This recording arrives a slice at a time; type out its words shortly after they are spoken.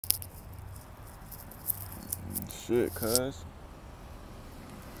shit, cuz.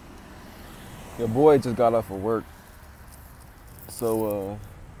 Your boy just got off of work. So,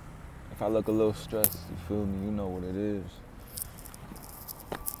 if I look a little stressed, you feel me? You know what it is.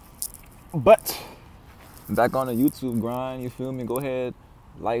 But, back on the YouTube grind, you feel me? Go ahead,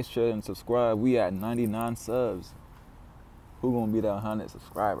 like, share, and subscribe. We at 99 subs. Who gonna be that 100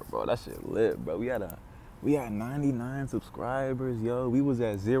 subscriber, bro? That shit lit, bro. We had 99 subscribers, yo. We was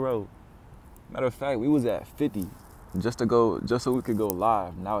at 0. Matter of fact, we was at 50 just so we could go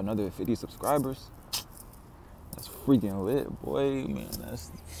live. Now another 50 subscribers. That's freaking lit, boy. Man,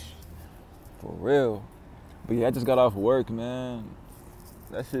 that's for real. But yeah, I just got off work, man.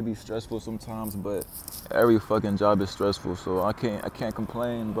 That should be stressful sometimes, but every fucking job is stressful, so I can't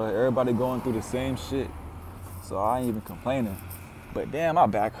complain. But everybody going through the same shit, so I ain't even complaining. But damn, my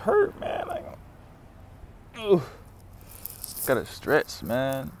back hurt, man. Like, ugh. Gotta stretch,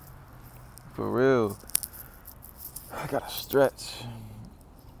 man. For real. I gotta stretch.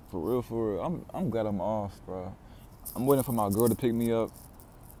 For real. I'm glad I'm off, bro. I'm waiting for my girl to pick me up.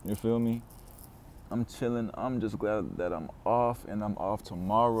 You feel me? I'm chilling. I'm just glad that I'm off, and I'm off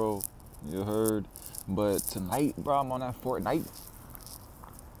tomorrow. You heard? But tonight, bro, I'm on that Fortnite.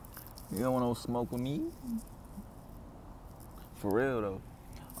 You don't want no smoke with me? For real though.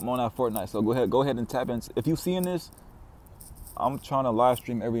 I'm on that Fortnite, so go ahead and tap in. If you seeing this, I'm trying to live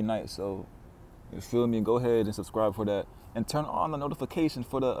stream every night, so you feel me? Go ahead and subscribe for that, and turn on the notification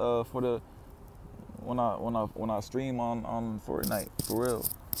for the when I stream on Fortnite, for real.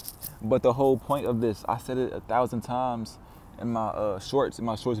 But the whole point of this, I said it 1,000 times in my shorts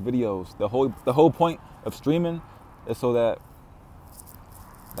videos. The whole point of streaming is so that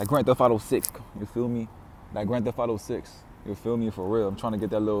Grand Theft Auto 6, you feel me? That Grand Theft Auto 6, you feel me? For real. I'm trying to get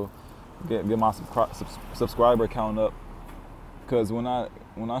that get my subscriber count up. Cause when I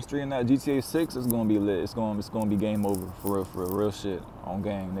stream that GTA 6, it's gonna be lit. It's gonna be game over, for real shit on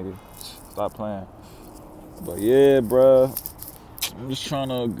game, nigga. Stop playing. But yeah, bruh. I'm just trying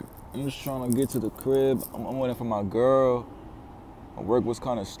to get to the crib. I'm waiting for my girl. My work was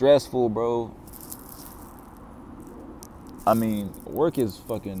kind of stressful, bro. I mean, work is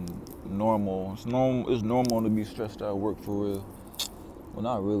fucking normal. It's normal to be stressed out at work, for real. Well,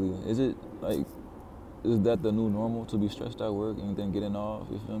 not really. Is it? Like, is that the new normal, to be stressed at work and then getting off?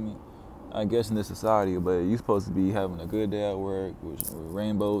 You feel me? I guess in this society, but you're supposed to be having a good day at work with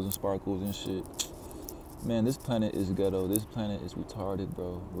rainbows and sparkles and shit. Man, this planet is ghetto. This planet is retarded,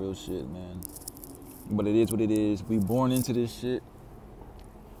 bro. Real shit, man. But it is what it is. We born into this shit.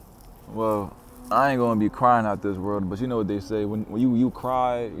 Well, I ain't gonna be crying out this world, but you know what they say. When you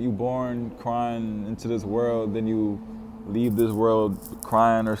cry, you born crying into this world, then you leave this world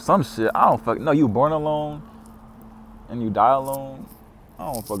crying or some shit. I don't fucking know. You born alone and you die alone.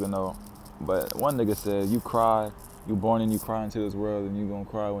 I don't fucking know. But one nigga said, you born and you cry into this world, and you gonna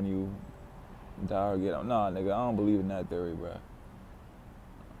cry when you die or get out. Nah, nigga, I don't believe in that theory, bro.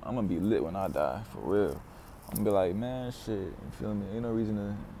 I'm gonna be lit when I die, for real. I'm gonna be like, man, shit, you feel me? Ain't no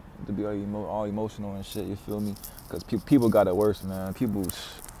reason to be all emotional and shit, you feel me? Because people got it worse, man. People,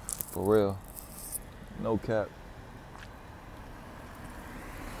 for real. No cap.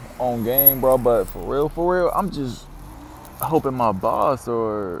 On game, bro, but for real, I'm just hoping my boss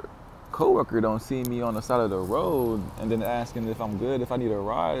or coworker don't see me on the side of the road and then asking if I'm good, if I need a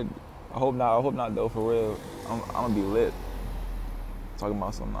ride. I hope not though, for real. I'm gonna be lit. Talking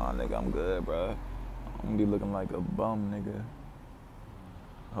about some, nah, nigga, I'm good, bro. I'm gonna be looking like a bum, nigga.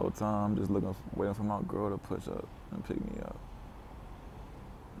 The whole time, just waiting for my girl to push up and pick me up.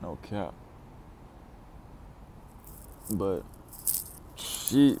 No cap. But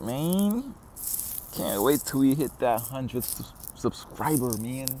shit, man. Can't wait till we hit that 100th subscriber,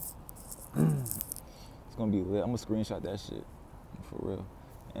 man. It's gonna be lit. I'm gonna screenshot that shit, for real.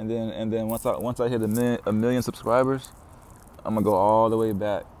 And then once I hit a million subscribers, I'm gonna go all the way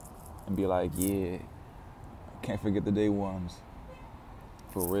back and be like, yeah, can't forget the day ones,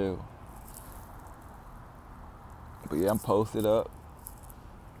 for real. But yeah, I'm posted up.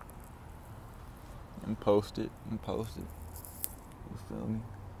 I'm posted. You feel me?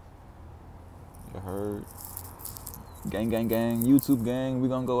 You heard? Gang, YouTube gang, we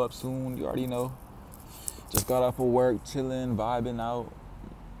gonna go up soon, you already know. Just got off of work, chilling, vibing out.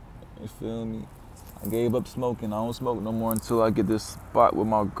 You feel me? I gave up smoking. I don't smoke no more until I get this spot with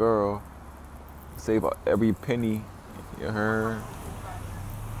my girl. Save every penny. You heard?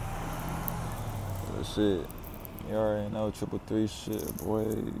 Shit. You already know, 333 shit, boy.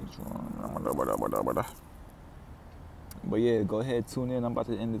 But yeah, go ahead, tune in. I'm about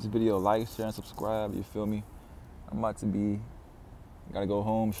to end this video. Like, share, and subscribe. You feel me? Gotta go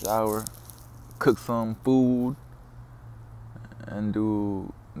home, shower, cook some food. and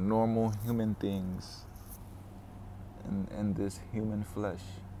do normal human things in this human flesh.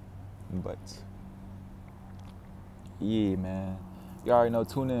 But yeah, man. You already know,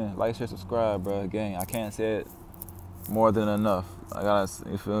 tune in, like, share, subscribe, bro. Gang, I can't say it more than enough. I gotta,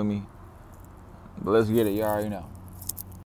 you feel me? But let's get it, you already know.